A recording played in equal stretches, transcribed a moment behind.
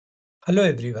Hello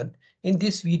everyone. In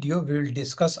this video, we will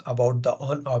discuss about the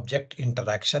on-object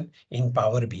interaction in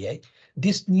Power BI.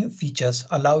 These new features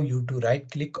allow you to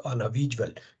right-click on a visual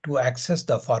to access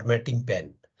the formatting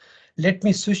pane. Let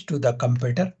me switch to the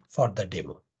computer for the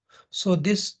demo. So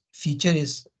this feature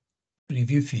is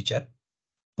preview feature.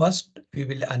 First, we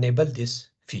will enable this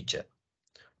feature.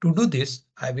 To do this,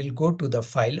 I will go to the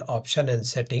File option and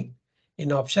setting.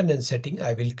 In option and setting,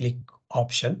 I will click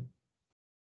option.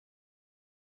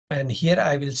 And here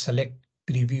I will select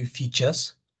preview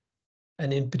features.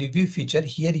 And in preview feature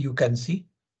here you can see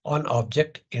on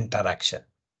object interaction.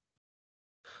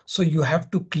 So you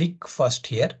have to click first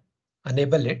here,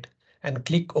 enable it and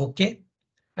click OK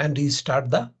and restart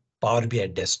the Power BI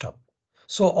desktop.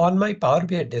 So on my Power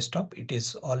BI desktop, it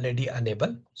is already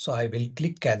enabled. So I will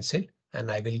click cancel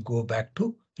and I will go back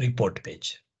to report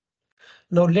page.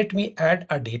 Now let me add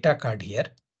a data card here.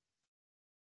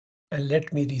 And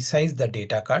let me resize the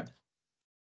data card.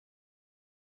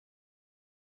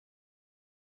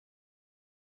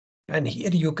 And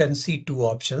here you can see two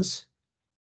options.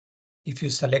 If you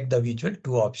select the visual,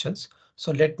 two options.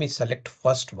 So let me select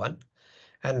first one.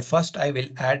 And first I will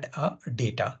add a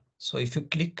data. So if you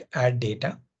click add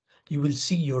data, you will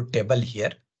see your table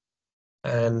here.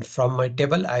 And from my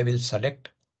table, I will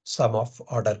select sum of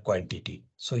order quantity.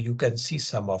 So you can see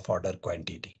sum of order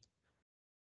quantity.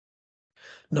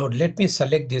 Now let me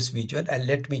select this visual and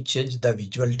let me change the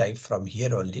visual type from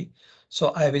here only. So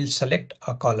I will select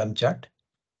a column chart.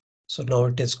 So now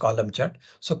it is column chart.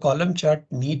 So column chart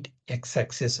need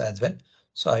x-axis as well.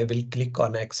 So I will click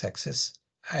on x-axis,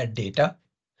 add data,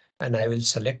 and I will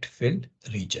select field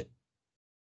region.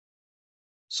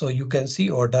 So you can see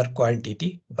order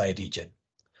quantity by region.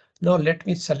 Now let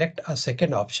me select a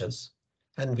second options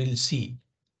and we'll see.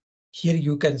 Here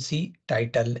you can see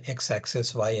title,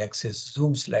 x-axis, y-axis,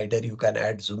 zoom slider. You can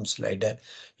add zoom slider.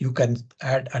 You can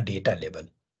add a data label.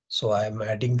 So I am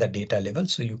adding the data label.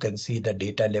 So you can see the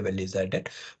data label is added.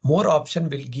 More option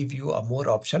will give you a more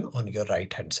option on your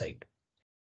right hand side.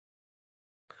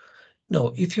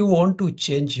 Now, if you want to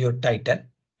change your title,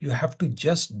 you have to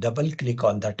just double click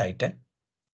on the title.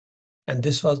 And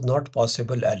this was not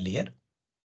possible earlier.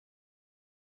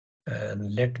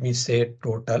 And let me say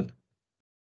total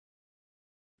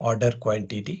order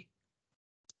quantity.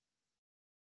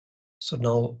 So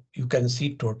now you can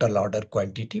see total order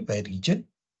quantity by region.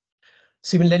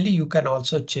 Similarly, you can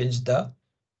also change the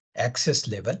access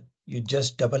level. You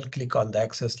just double click on the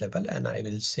access level and I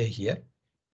will say here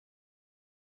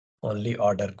only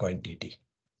order quantity.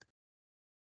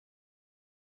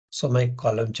 So my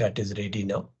column chart is ready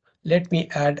now. Let me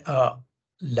add a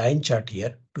line chart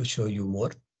here to show you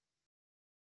more.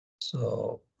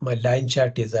 So my line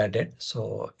chart is added.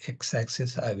 So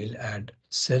x-axis I will add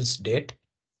sales date.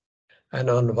 And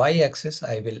on y-axis,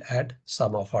 I will add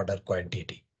sum of order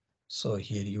quantity. So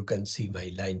here you can see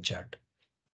my line chart.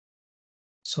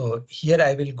 So here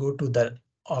I will go to the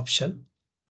option.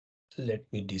 Let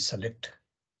me deselect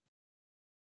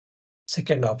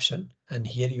second option. And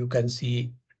here you can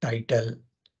see title,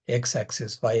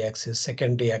 x-axis, y-axis,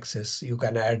 secondary axis. You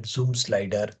can add zoom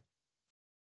slider.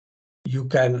 You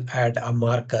can add a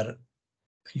marker.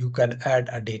 You can add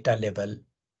a data label.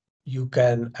 You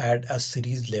can add a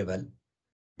series label.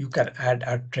 You can add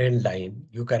a trend line,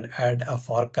 you can add a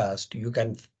forecast, you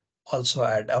can also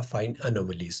add a find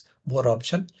anomalies. More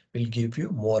option will give you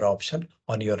more option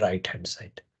on your right hand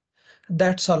side.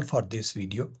 That's all for this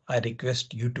video. I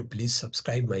request you to please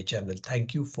subscribe my channel.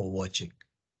 Thank you for watching.